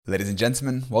Ladies and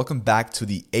gentlemen, welcome back to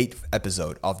the 8th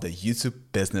episode of the YouTube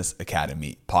Business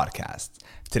Academy podcast.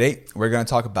 Today, we're going to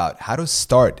talk about how to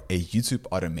start a YouTube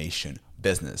automation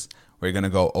business. We're going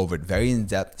to go over it very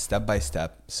in-depth, step by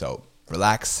step. So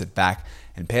relax, sit back,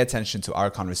 and pay attention to our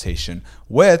conversation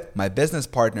with my business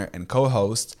partner and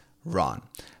co-host, Ron.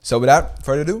 So without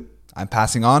further ado, I'm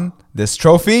passing on this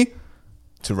trophy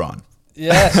to Ron.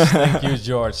 Yes, thank you,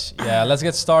 George. Yeah, let's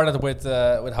get started with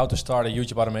how to start a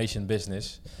YouTube automation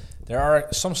business. There are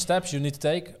some steps you need to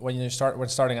take when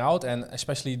starting out, and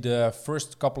especially the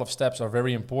first couple of steps are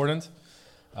very important.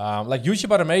 Like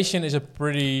YouTube automation is a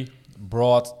pretty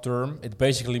broad term. It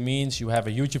basically means you have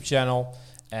a YouTube channel,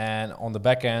 and on the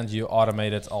back end you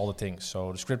automated all the things.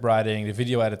 So the script writing, the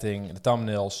video editing, the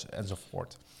thumbnails, and so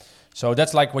forth. So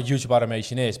that's like what YouTube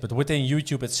automation is. But within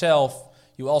YouTube itself,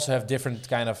 you also have different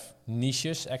kind of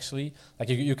niches, actually. Like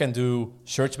you can do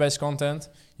search-based content,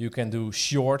 you can do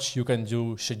shorts, you can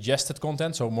do suggested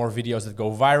content, so more videos that go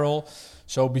viral.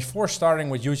 So before starting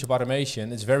with YouTube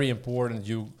automation, it's very important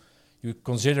you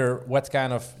consider what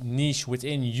kind of niche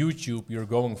within YouTube you're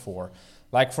going for.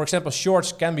 Like, for example,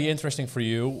 shorts can be interesting for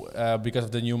you because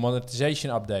of the new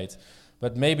monetization update.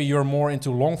 But maybe you're more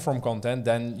into long-form content,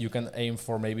 then you can aim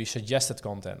for maybe suggested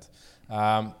content.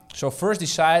 So first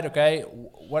decide, okay,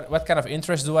 what kind of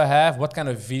interest do I have? What kind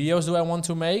of videos do I want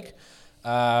to make?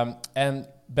 And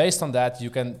based on that,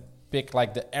 you can pick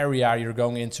like the area you're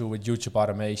going into with YouTube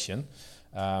automation.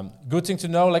 Good thing to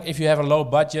know, like if you have a low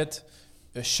budget,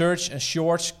 search and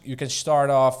shorts, you can start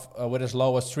off with as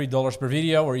low as $3 per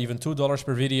video or even $2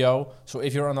 per video. So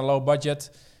if you're on a low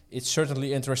budget, it's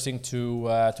certainly interesting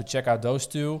to check out those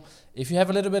two. If you have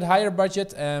a little bit higher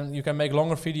budget and you can make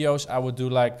longer videos, I would do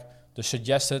like the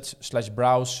suggested /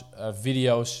 browse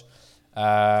videos.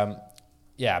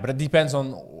 Yeah, but it depends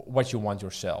on what you want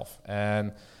yourself.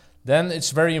 And then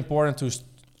it's very important to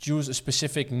choose a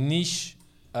specific niche.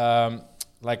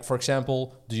 Like, for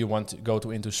example, do you want to go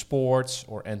into sports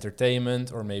or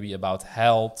entertainment or maybe about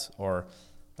health, or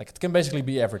like it can basically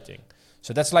be everything.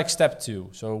 So that's like step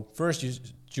 2. So first you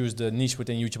choose the niche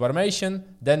within YouTube automation,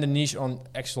 then the niche on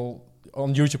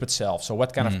YouTube itself. So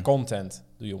what kind of content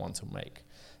do you want to make?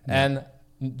 Yeah.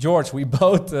 And George, we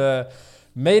both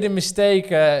made a mistake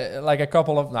like a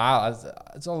couple of,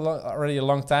 it's already a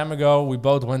long time ago. We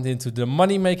both went into the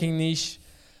money-making niche.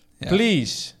 Yeah.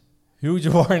 Please, huge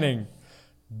warning,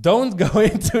 don't go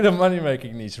into the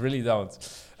money-making niche, really don't.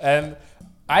 And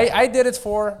I did it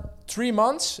for 3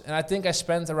 months, and I think I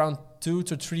spent around 2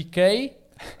 to 3K.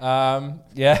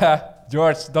 Yeah,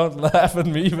 George, don't laugh at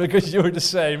me because you're the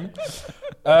same.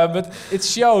 But it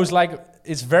shows like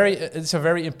it's a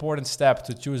very important step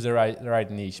to choose the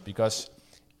right niche, because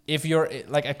if you're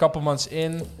like a couple months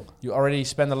in, you already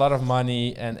spend a lot of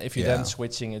money, and if you're then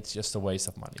switching, it's just a waste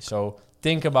of money. So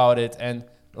think about it. And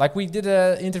like we did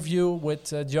an interview with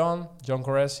John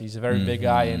Corres. He's a very big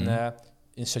guy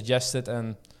in suggested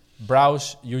and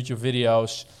browse YouTube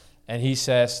videos, and he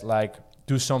says like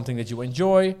do something that you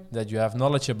enjoy, that you have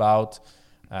knowledge about.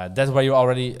 That's why you're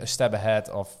already a step ahead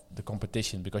of the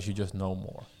competition, because you just know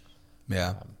more.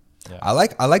 Yeah. I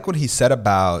like what he said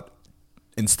about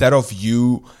instead of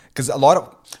you, because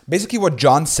basically what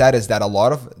John said is that a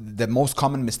lot of the most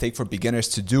common mistake for beginners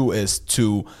to do is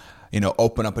to,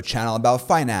 open up a channel about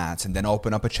finance, and then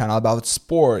open up a channel about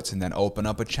sports, and then open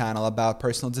up a channel about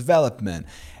personal development.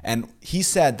 And he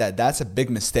said that that's a big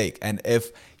mistake. And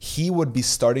if he would be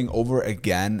starting over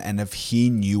again, and if he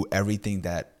knew everything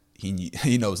that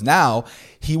he knows now,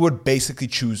 he would basically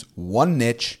choose one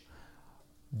niche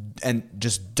and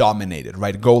just dominate it,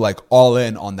 right? Go like all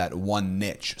in on that one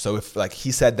niche. So if like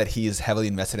he said that he is heavily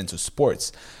invested into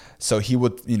sports, so he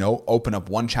would, open up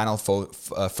one channel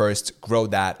first, grow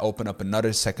that, open up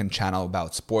another second channel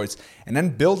about sports, and then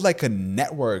build like a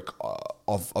network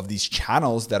of these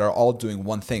channels that are all doing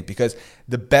one thing. Because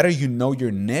the better you know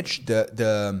your niche,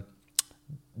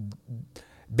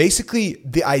 basically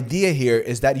the idea here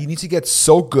is that you need to get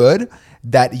so good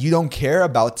that you don't care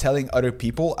about telling other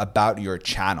people about your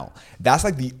channel. That's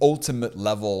like the ultimate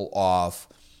level of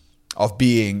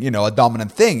being, a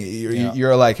dominant thing.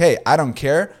 You're like, hey, I don't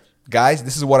care, guys.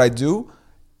 This is what I do.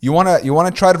 You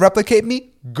wanna try to replicate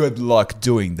me? Good luck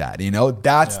doing that.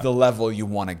 That's the level you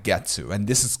want to get to. And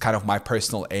this is kind of my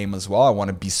personal aim as well. I want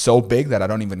to be so big that I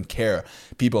don't even care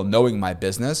people knowing my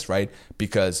business, right?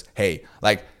 Because hey,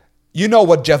 like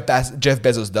what Jeff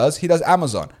Bezos does? He does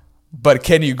Amazon. But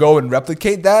can you go and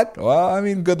replicate that? Well, I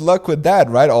mean, good luck with that,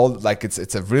 right?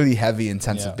 It's a really heavy,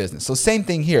 intensive business. So same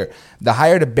thing here. The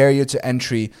higher the barrier to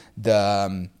entry,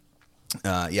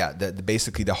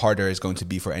 basically the harder it's going to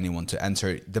be for anyone to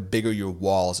enter. The bigger your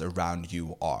walls around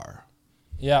you are.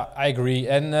 Yeah, I agree.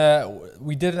 And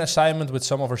we did an assignment with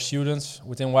some of our students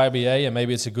within YBA, and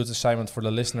maybe it's a good assignment for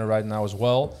the listener right now as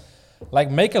well.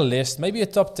 Like, make a list, maybe a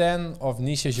top 10 of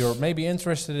niches you're maybe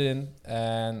interested in,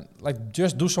 and like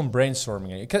just do some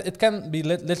brainstorming. It can be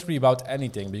literally about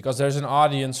anything, because there's an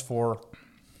audience for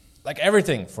like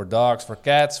everything, for dogs, for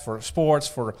cats, for sports,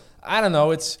 for, I don't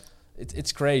know, it's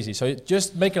crazy. So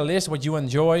just make a list what you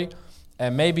enjoy,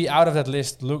 and maybe out of that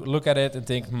list, look at it and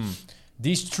think,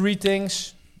 these three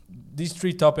things, these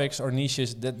three topics or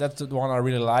niches, that's the one I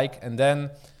really like. And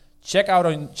then check out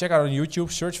on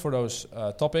YouTube, search for those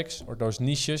topics or those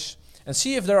niches, and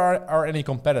see if there are any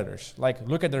competitors. Like,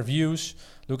 look at their views,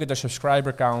 look at their subscriber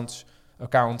account.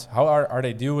 How are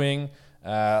they doing?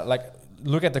 Like,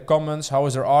 look at the comments. How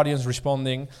is their audience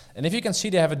responding? And if you can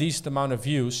see they have a decent amount of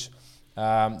views,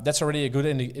 that's already a good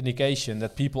indication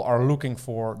that people are looking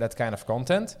for that kind of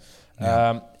content.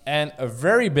 Yeah. And a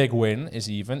very big win is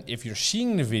even if you're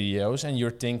seeing the videos and you're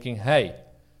thinking, hey,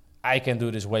 I can do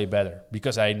this way better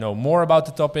because I know more about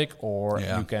the topic, or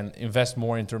you can invest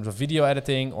more in terms of video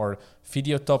editing or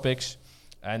video topics.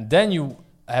 And then you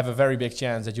have a very big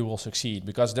chance that you will succeed,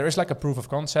 because there is like a proof of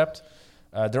concept.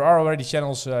 There are already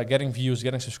channels getting views,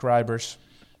 getting subscribers.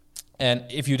 And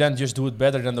if you then just do it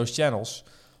better than those channels,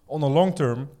 on the long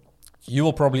term, you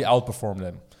will probably outperform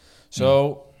them.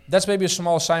 So that's maybe a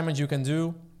small assignment you can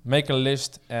do. Make a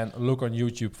list and look on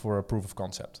YouTube for a proof of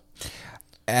concept.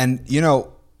 And, you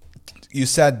know, you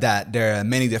said that there are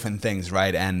many different things,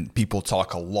 right? And people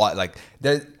talk a lot. Like,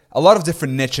 there's a lot of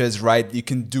different niches, right? You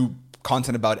can do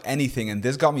content about anything. And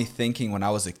this got me thinking, when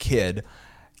I was a kid,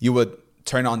 you would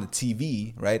turn on the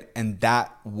TV, right? And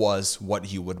that was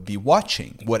what you would be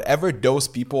watching. Whatever those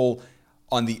people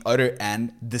on the other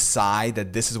end decide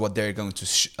that this is what they're going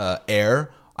to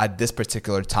air at this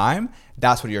particular time,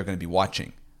 that's what you're going to be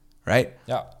watching, right?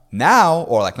 Yeah. Now,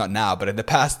 or like not now, but in the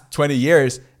past 20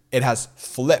 years, it has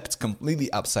flipped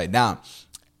completely upside down.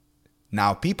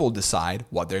 Now people decide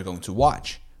what they're going to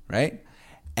watch, right?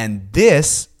 And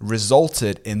this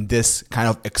resulted in this kind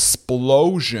of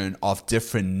explosion of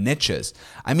different niches.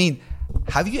 I mean,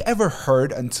 have you ever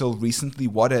heard until recently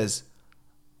what is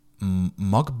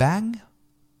mukbang?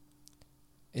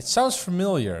 It sounds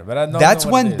familiar, but I don't that's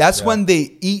know when what it is. That's when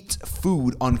they eat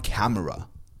food on camera.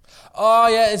 Oh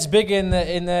yeah, it's big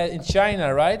in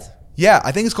China, right? Yeah,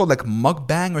 I think it's called like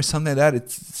mukbang or something like that.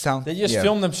 It sounds. They just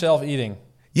film themselves eating.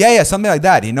 Yeah, something like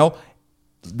that. You know,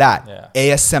 that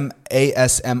ASMR,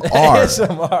 ASMR,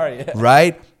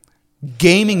 right?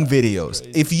 Gaming videos.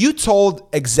 Crazy. If you told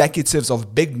executives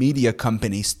of big media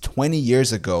companies 20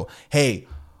 years ago, hey,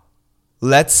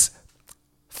 let's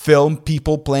film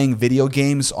people playing video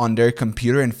games on their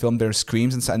computer and film their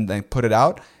screens and then put it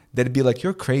out, they'd be like,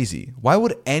 you're crazy. Why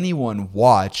would anyone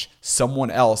watch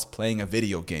someone else playing a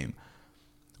video game?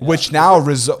 Yeah. Which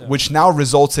now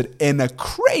resulted in a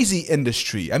crazy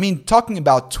industry. I mean, talking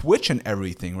about Twitch and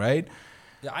everything, right?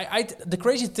 Yeah, the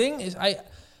crazy thing is,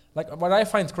 what I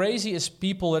find crazy is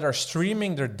people that are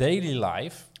streaming their daily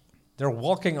life. They're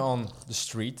walking on the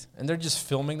street and they're just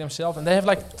filming themselves, and they have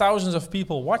like thousands of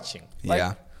people watching.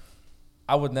 Like,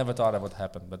 I would never thought that would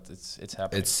happen, but it's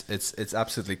happening. It's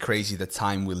absolutely crazy the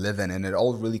time we live in, and it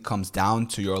all really comes down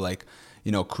to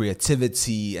your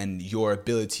creativity and your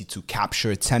ability to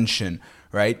capture attention,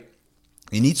 right?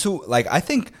 You need to I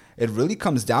think it really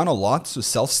comes down a lot to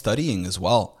self-studying as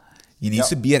well. You need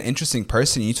to be an interesting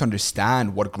person. You need to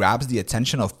understand what grabs the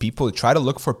attention of people. Try to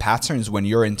look for patterns when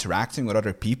you're interacting with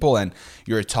other people and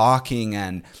you're talking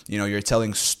and you're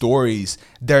telling stories.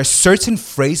 There are certain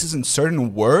phrases and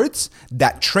certain words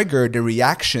that trigger the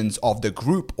reactions of the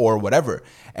group or whatever.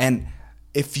 And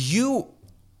if you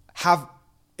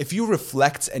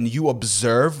reflect and you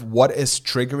observe what is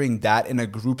triggering that in a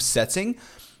group setting,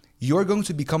 you're going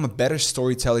to become a better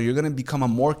storyteller. You're going to become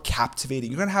you're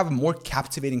going to have a more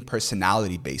captivating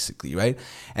personality, basically, right?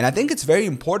 And I think it's very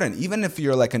important, even if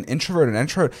you're like an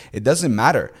introvert, it doesn't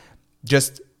matter.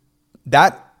 Just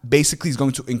that basically is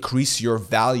going to increase your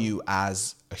value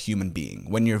as a human being.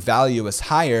 When your value is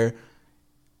higher,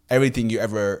 everything you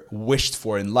ever wished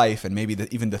for in life, and maybe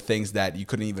even the things that you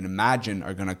couldn't even imagine,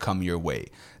 are going to come your way.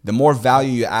 The more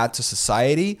value you add to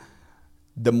society,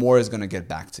 the more is going to get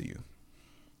back to you.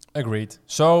 Agreed.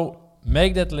 So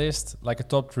make that list, like a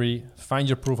top 3, find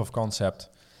your proof of concept.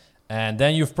 And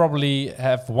then you've probably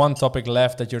have one topic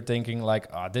left that you're thinking like,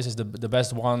 this is the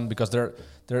best one because they're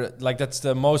like, that's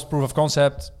the most proof of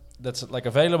concept that's like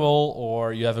available,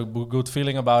 or you have a good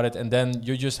feeling about it. And then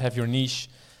you just have your niche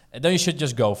And then you should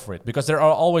just go for it, because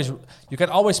you can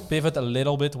always pivot a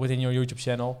little bit within your YouTube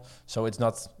channel. So it's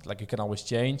not like you can always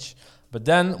change. But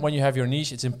then when you have your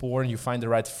niche, it's important you find the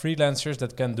right freelancers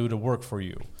that can do the work for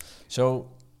you. So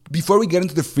before we get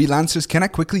into the freelancers, can I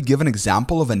quickly give an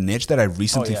example of a niche that I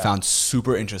recently found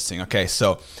super interesting? Okay,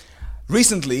 so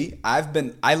recently,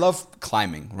 I love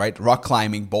climbing, right? Rock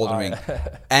climbing, bouldering.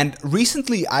 And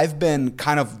recently, I've been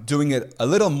kind of doing it a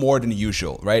little more than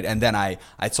usual, right? And then I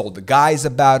told the guys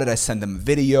about it. I sent them a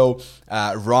video.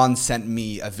 Ron sent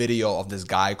me a video of this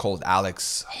guy called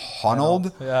Alex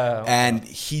Honnold. And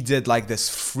he did like this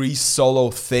free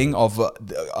solo thing of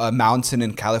a mountain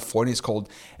in California. It's called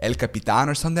El Capitan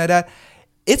or something like that.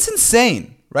 It's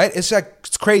insane, right?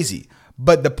 It's crazy.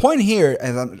 But the point here,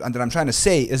 and that I'm trying to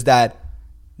say, is that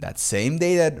same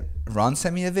day that Ron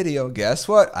sent me a video, guess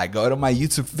what? I go to my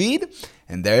YouTube feed,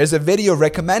 and there's a video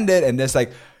recommended, and there's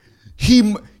like,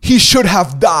 he should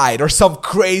have died, or some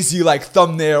crazy like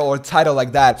thumbnail or title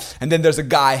like that. And then there's a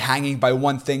guy hanging by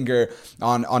one finger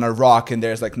on a rock, and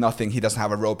there's like nothing. He doesn't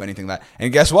have a rope, anything like that.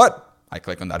 And guess what? I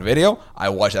click on that video. I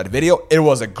watch that video. It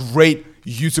was a great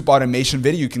YouTube automation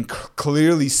video. You can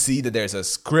clearly see that there's a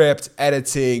script,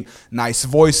 editing, nice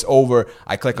voiceover.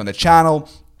 I click on the channel.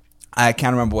 I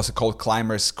can't remember what's it called,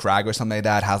 Climbers Crag or something like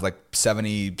that. It has like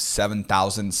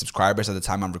 77,000 subscribers at the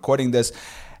time I'm recording this.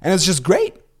 And it's just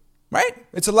great, right?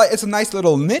 It's a nice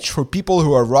little niche for people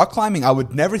who are rock climbing. I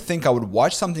would never think I would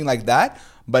watch something like that.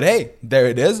 But hey, there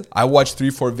it is. I watched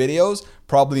 3-4 videos,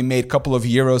 probably made a couple of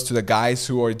euros to the guys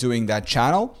who are doing that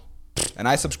channel, and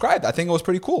I subscribed. I think it was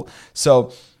pretty cool.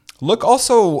 So look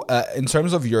also in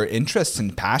terms of your interests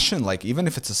and passion, like even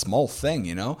if it's a small thing,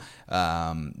 you know,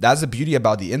 that's the beauty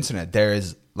about the internet. There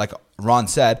is, like Ron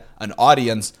said, an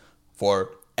audience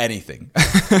for anything,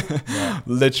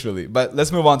 literally. But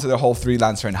let's move on to the whole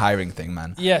freelancer and hiring thing,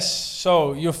 man. Yes.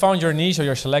 So you found your niche, or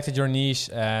you selected your niche,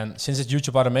 and since it's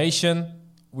YouTube automation,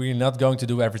 we're not going to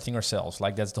do everything ourselves.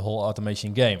 Like, that's the whole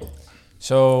automation game.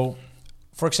 So,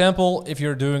 for example, if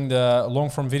you're doing the long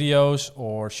form videos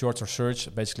or shorts or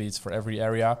search, basically it's for every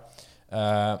area,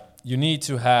 you need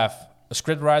to have a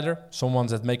script writer, someone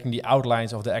that's making the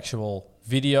outlines of the actual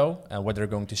video and what they're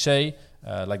going to say,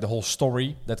 like the whole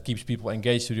story that keeps people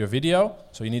engaged with your video.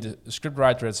 So you need a script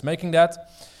writer that's making that.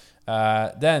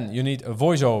 Then you need a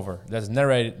voiceover that's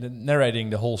narrating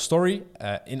the whole story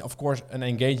in, of course, an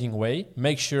engaging way.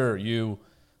 Make sure you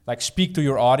like speak to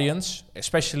your audience,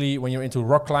 especially when you're into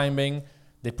rock climbing.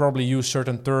 They probably use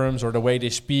certain terms, or the way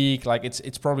they speak, like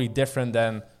it's probably different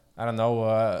than, I don't know,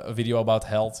 a video about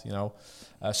health, you know.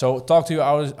 So talk to your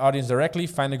audience directly.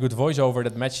 Find a good voiceover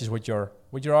that matches with your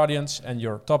audience and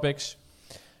your topics.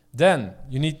 Then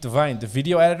you need to find the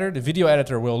video editor. The video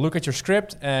editor will look at your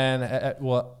script and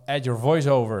will add your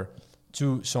voiceover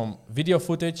to some video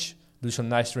footage, do some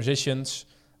nice transitions,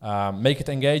 make it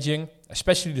engaging.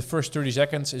 Especially the first 30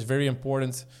 seconds is very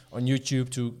important on YouTube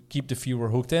to keep the viewer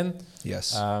hooked in.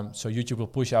 Yes. So YouTube will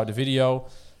push out the video.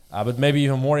 But maybe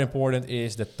even more important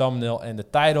is the thumbnail and the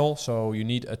title. So you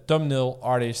need a thumbnail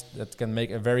artist that can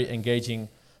make a very engaging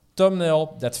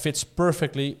thumbnail that fits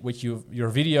perfectly with your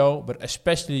video, but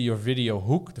especially your video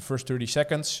hook, the first 30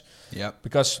 seconds. Yeah.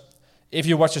 Because if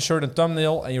you watch a certain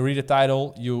thumbnail and you read the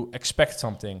title, you expect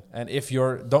something. And if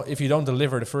you don't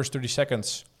deliver the first 30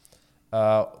 seconds,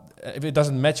 if it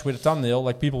doesn't match with the thumbnail,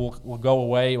 like people will go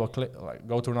away, will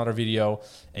go to another video,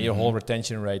 and your whole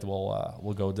retention rate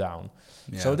will go down.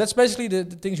 Yeah. So that's basically the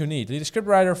things you need. You need a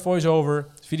scriptwriter, voiceover,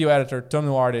 video editor,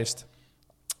 thumbnail artist.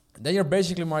 Then you're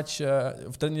basically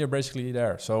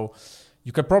there. So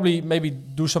you could probably maybe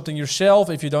do something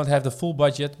yourself if you don't have the full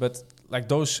budget, but like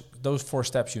those 4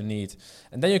 steps you need.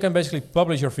 And then you can basically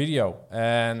publish your video.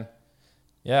 And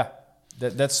yeah,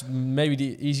 that's maybe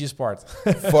the easiest part.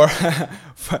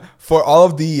 for all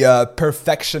of the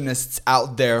perfectionists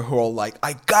out there who are like,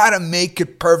 I gotta make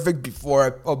it perfect before I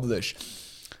publish.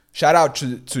 Shout out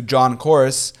to John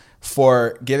Corus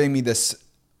for giving me this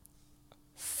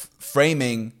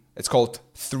framing. It's called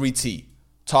 3T: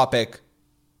 topic,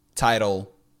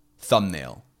 title,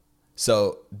 thumbnail.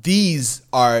 So these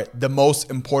are the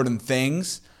most important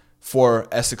things for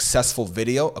a successful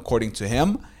video, according to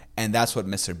him. And that's what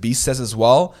Mr. Beast says as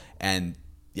well. And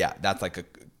yeah, that's like a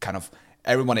kind of,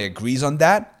 everyone agrees on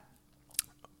that.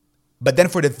 But then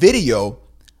for the video,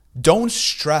 don't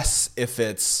stress if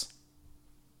it's,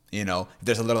 you know, if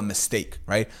there's a little mistake,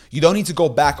 right? You don't need to go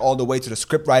back all the way to the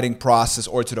script writing process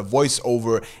or to the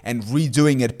voiceover and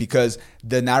redoing it because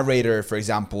the narrator, for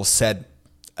example, said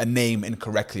a name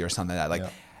incorrectly or something like that.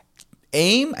 Like,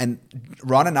 aim, and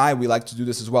Ron and I, we like to do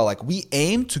this as well. Like, we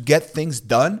aim to get things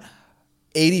done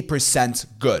 80%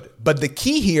 good. But the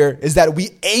key here is that we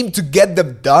aim to get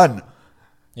them done.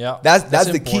 Yeah, that's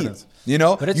the important. key. You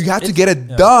know, you have to get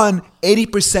it done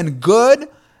 80% good,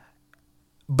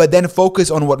 but then focus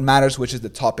on what matters, which is the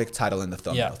topic, title, and the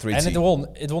thumbnail. Yeah, and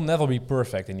it will never be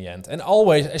perfect in the end. And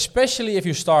always, especially if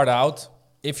you start out,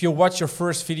 if you watch your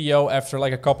first video after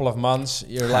like a couple of months,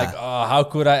 you're like, oh, how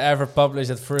could I ever publish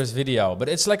that first video? But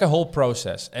it's like a whole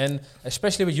process. And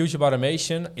especially with YouTube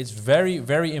automation, it's very,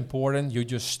 very important. You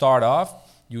just start off,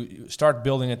 you start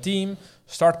building a team,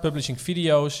 start publishing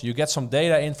videos, you get some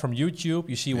data in from YouTube,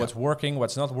 you see what's working,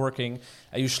 what's not working,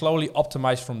 and you slowly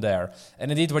optimize from there. And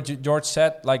indeed, what George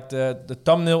said, like the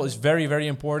thumbnail is very, very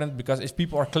important, because if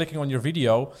people are clicking on your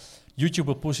video, YouTube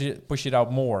will push it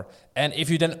out more. And if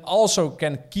you then also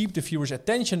can keep the viewer's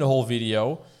attention the whole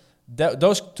video,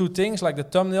 those two things, like the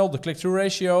thumbnail, the click-through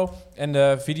ratio, and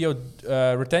the video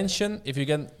retention, if you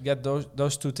can get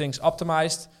those two things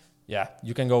optimized, yeah,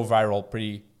 you can go viral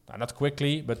pretty, not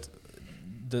quickly, but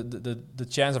the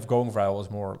chance of going viral is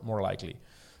more likely.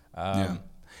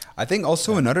 I think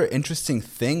also another interesting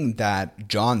thing that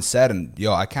John said, and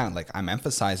I'm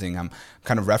emphasizing, I'm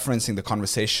kind of referencing the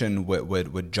conversation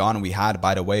with John we had.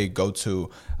 By the way, go to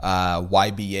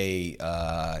YBA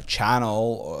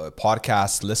channel or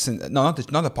podcast, listen. No, not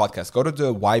the podcast. Go to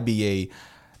the YBA.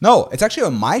 No, it's actually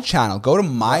on my channel. Go to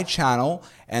my channel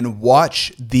and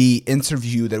watch the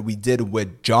interview that we did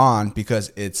with John,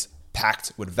 because it's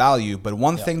packed with value. But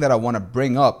one thing that I want to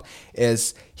bring up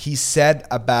is he said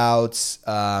about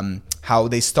how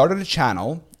they started a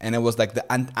channel, and it was like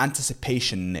the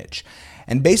anticipation niche.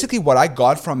 And basically what I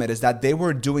got from it is that they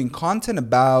were doing content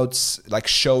about like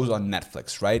shows on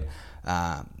Netflix, right?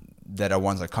 That are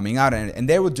ones that are coming out, and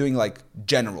they were doing like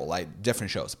general, like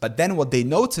different shows. But then what they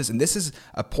noticed, and this is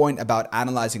a point about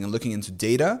analyzing and looking into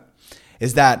data,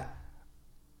 is that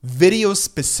videos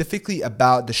specifically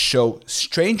about the show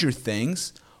Stranger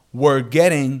Things were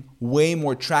getting way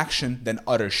more traction than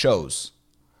other shows.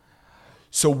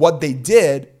 So what they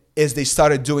did is they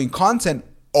started doing content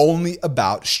only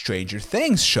about Stranger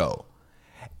Things show.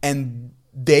 And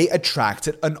they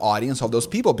attracted an audience of those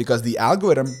people, because the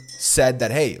algorithm said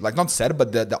that, hey, like not said,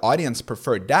 but the audience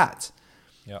preferred that.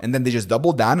 Yep. And then they just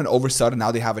doubled down, and all of a sudden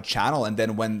now they have a channel. And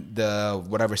then when the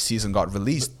whatever season got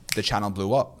released, the channel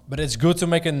blew up. But it's good to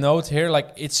make a note here,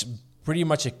 like it's pretty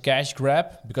much a cash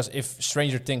grab, because if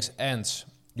Stranger Things ends,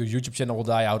 your YouTube channel will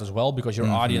die out as well, because your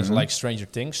audience likes Stranger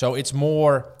Things. So it's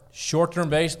more short-term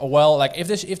based. Or well, like if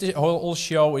this whole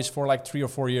show is for like 3 or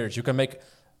 4 years, you can make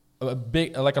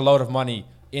a lot of money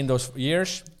in those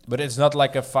years, but it's not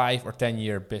like a 5 or 10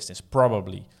 year business.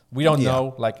 Probably, we don't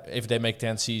know. Like if they make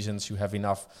 10 seasons, you have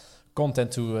enough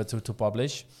content to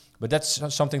publish. But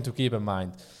that's something to keep in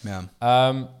mind.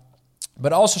 Yeah.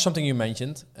 But also something you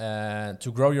mentioned,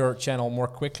 to grow your channel more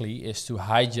quickly is to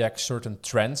hijack certain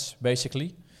trends,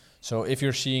 basically. So if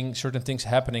you're seeing certain things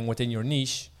happening within your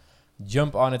niche,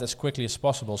 jump on it as quickly as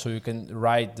possible so you can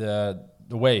ride the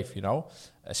wave, you know.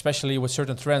 Especially with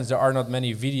certain trends, there are not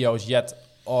many videos yet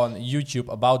on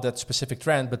YouTube about that specific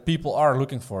trend, but people are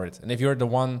looking for it. And if you're the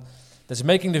one that's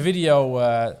making the video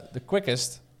the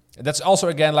quickest, that's also,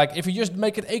 again, like if you just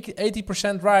make it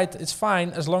 80% right, it's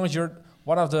fine, as long as you're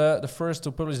one of the first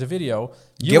to publish the video.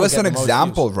 Give us an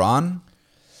example, Ron.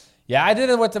 Yeah, I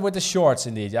did it with the shorts,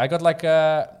 indeed. I got like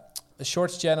a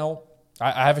shorts channel.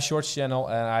 I have a shorts channel,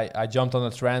 and I jumped on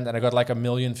a trend, and I got like 1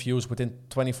 million views within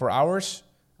 24 hours.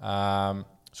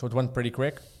 So it went pretty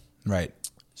quick. Right.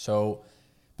 So,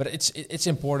 but it's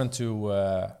important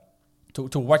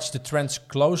to watch the trends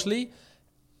closely.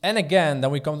 And again,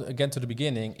 then we come again to the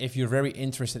beginning. If you're very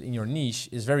interested in your niche,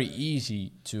 it's very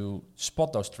easy to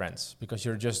spot those trends, because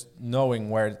you're just knowing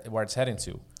where it's heading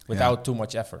to without too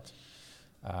much effort.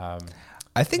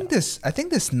 I think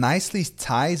this nicely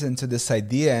ties into this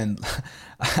idea, and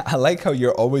I like how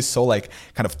you're always so like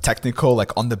kind of technical,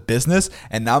 like on the business,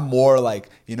 and now more like,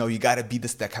 you know, you got to be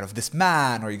this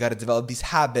man, or you got to develop these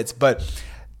habits. But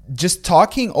just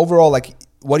talking overall, like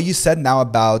what you said now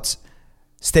about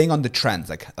staying on the trends,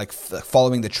 like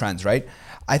following the trends, right?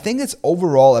 I think it's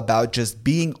overall about just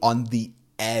being on the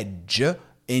edge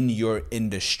in your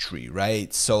industry,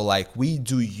 right? So like we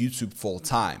do YouTube full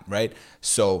time, right?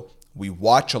 So we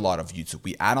watch a lot of YouTube.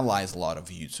 We analyze a lot of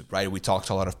YouTube, right? We talk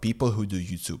to a lot of people who do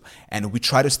YouTube, and we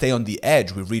try to stay on the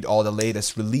edge. We read all the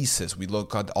latest releases. We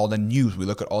look at all the news. We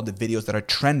look at all the videos that are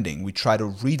trending. We try to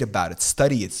read about it,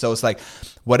 study it. So it's like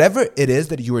whatever it is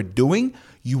that you are doing,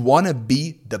 you want to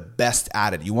be the best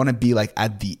at it. You want to be like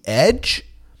at the edge,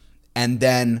 and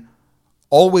then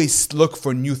always look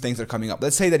for new things that are coming up.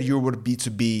 Let's say that you were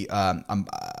B2B,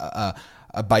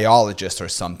 a biologist or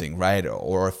something, right?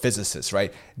 Or a physicist,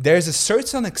 right? There's a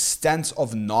certain extent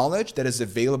of knowledge that is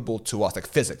available to us, like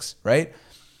physics, right?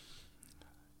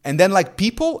 And then like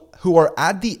people who are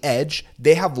at the edge,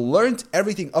 they have learned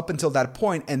everything up until that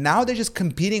point, and now they're just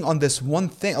competing on this one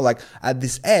thing, like at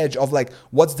this edge of like,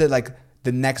 what's the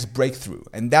next breakthrough?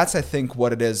 And that's, I think,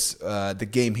 what it is, the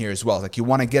game here as well. Like you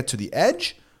want to get to the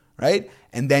edge, right?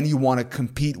 And then you want to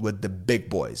compete with the big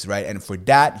boys, right? And for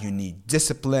that, you need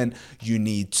discipline. You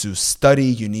need to study.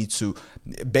 You need to,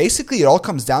 basically, it all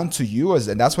comes down to you,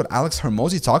 and that's what Alex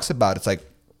Hormozi talks about. It's like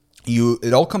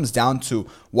it all comes down to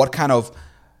what kind of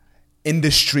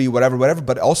industry, whatever,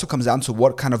 but it also comes down to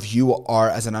what kind of you are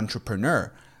as an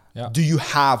entrepreneur. Yeah. Do you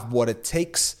have what it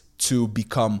takes to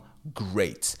become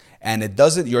great? And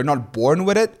you're not born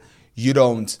with it. You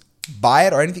don't buy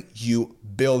it or anything. You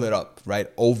build it up, right,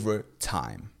 over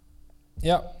time.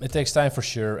 Yeah, it takes time for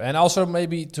sure. And also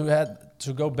maybe to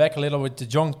go back a little with the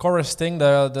John Corris thing,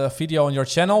 the video on your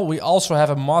channel. We also have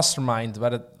a mastermind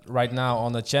right now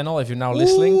on the channel, if you're now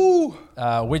listening,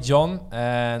 with John.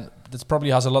 And that probably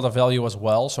has a lot of value as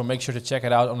well. So make sure to check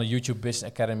it out on the YouTube Business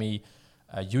Academy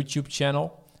YouTube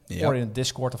channel, or in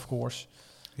Discord, of course.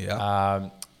 Yeah.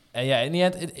 And yeah, in the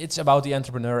end, it's about the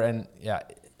entrepreneur. And yeah,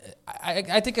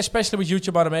 I think especially with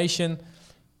YouTube automation,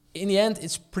 in the end,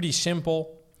 it's pretty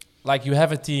simple. Like you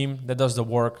have a team that does the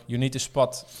work. You need to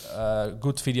spot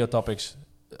good video topics,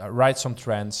 write some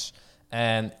trends,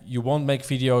 and you won't make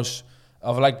videos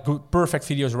of like good, perfect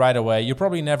videos right away. You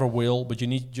probably never will, but you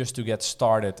need just to get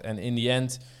started. And in the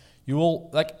end, you will,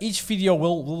 like each video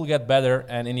will get better.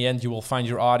 And in the end, you will find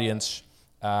your audience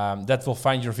that will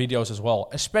find your videos as well,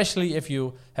 especially if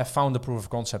you have found the proof of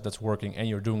concept that's working and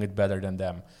you're doing it better than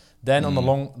them. Then on the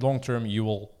long term, you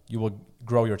will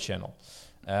grow your channel.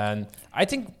 And I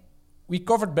think we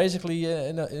covered basically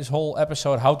in this whole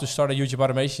episode how to start a YouTube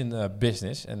automation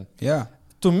business. And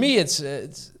to me, it's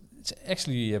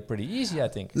actually pretty easy, I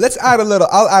think.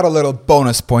 I'll add a little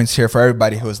bonus points here for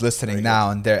everybody who is listening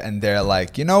now, and they're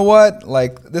like, you know what,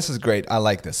 like this is great, I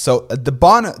like this. So the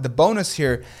bonus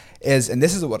here is, and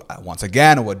this is what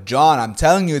John, I'm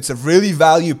telling you, it's a really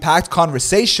value-packed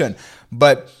conversation,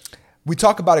 but we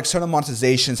talk about external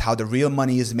monetizations, how the real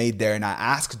money is made there. And I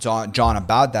asked John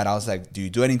about that. I was like, do you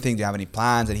do anything? Do you have any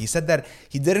plans? And he said that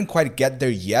he didn't quite get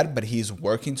there yet, but he's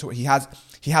working to it. He has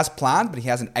planned, but he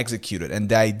hasn't executed. And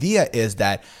the idea is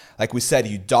that, like we said,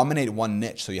 you dominate one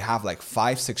niche. So you have like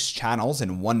 5-6 channels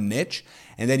in one niche.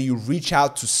 And then you reach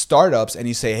out to startups and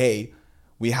you say, hey,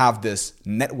 we have this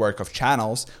network of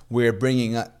channels. We're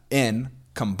bringing in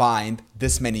combined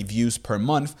this many views per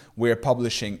month. We're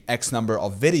publishing X number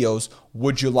of videos.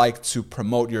 Would you like to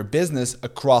promote your business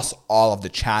across all of the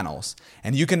channels?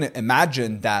 And you can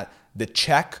imagine that the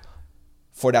check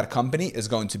for that company is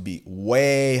going to be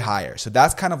way higher. So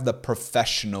that's kind of the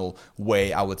professional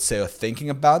way, I would say, of thinking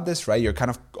about this, right? You're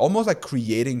kind of almost like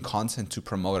creating content to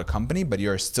promote a company, but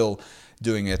you're still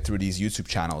doing it through these YouTube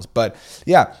channels. But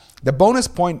yeah, the bonus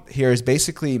point here is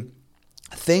basically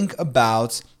think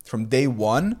about from day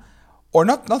one, or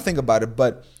not think about it,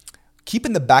 but keep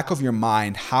in the back of your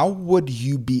mind, how would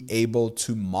you be able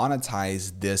to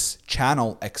monetize this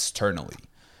channel externally?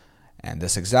 And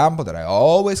this example that I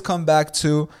always come back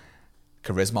to,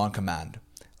 Charisma on Command.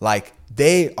 Like,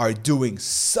 they are doing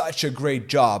such a great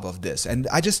job of this. And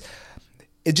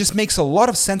it just makes a lot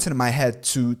of sense in my head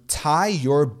to tie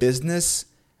your business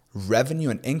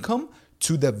revenue and income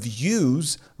to the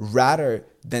views rather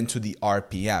than to the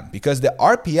RPM. Because the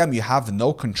RPM, you have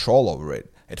no control over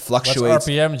it. It fluctuates. What's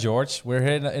RPM, George? We're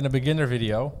here in a beginner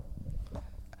video.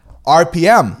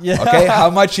 RPM, okay? How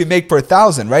much you make per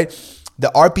 1,000, right?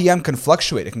 The RPM can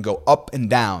fluctuate. It can go up and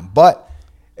down. But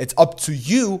it's up to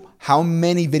you how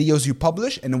many videos you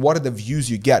publish and what are the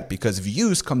views you get. Because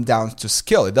views come down to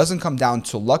skill. It doesn't come down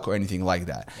to luck or anything like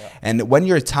that. Yeah. And when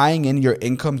you're tying in your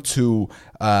income to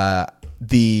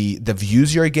the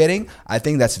views you're getting, I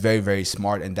think that's very, very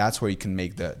smart, and that's where you can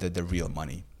make the real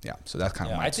money. Yeah, so that's kind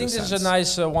of my 2 cents. I think this is a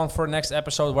nice one for next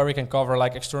episode where we can cover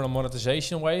like external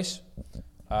monetization ways,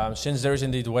 since there's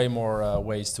indeed way more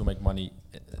ways to make money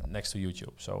next to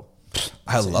YouTube. So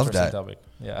I love that. Topic.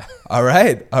 Yeah. All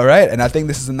right. And I think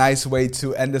this is a nice way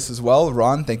to end this as well.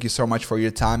 Ron, thank you so much for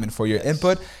your time and for your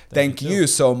input. Thank you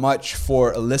so much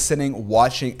for listening,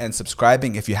 watching, and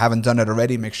subscribing. If you haven't done it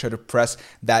already, make sure to press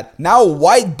that now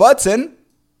white button.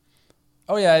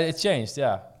 Oh, yeah, it changed.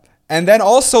 Yeah. And then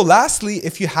also, lastly,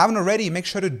 if you haven't already, make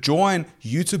sure to join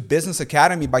YouTube Business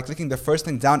Academy by clicking the first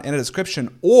link down in the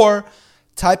description or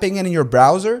typing in your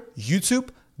browser,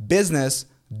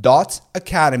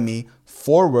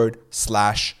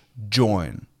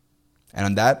 YouTubebusiness.academy/join. And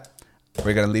on that,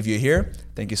 We're going to leave you here.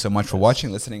 Thank you so much for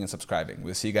watching, listening, and subscribing.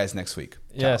 We'll see you guys next week.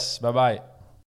 Yes. Bye-bye.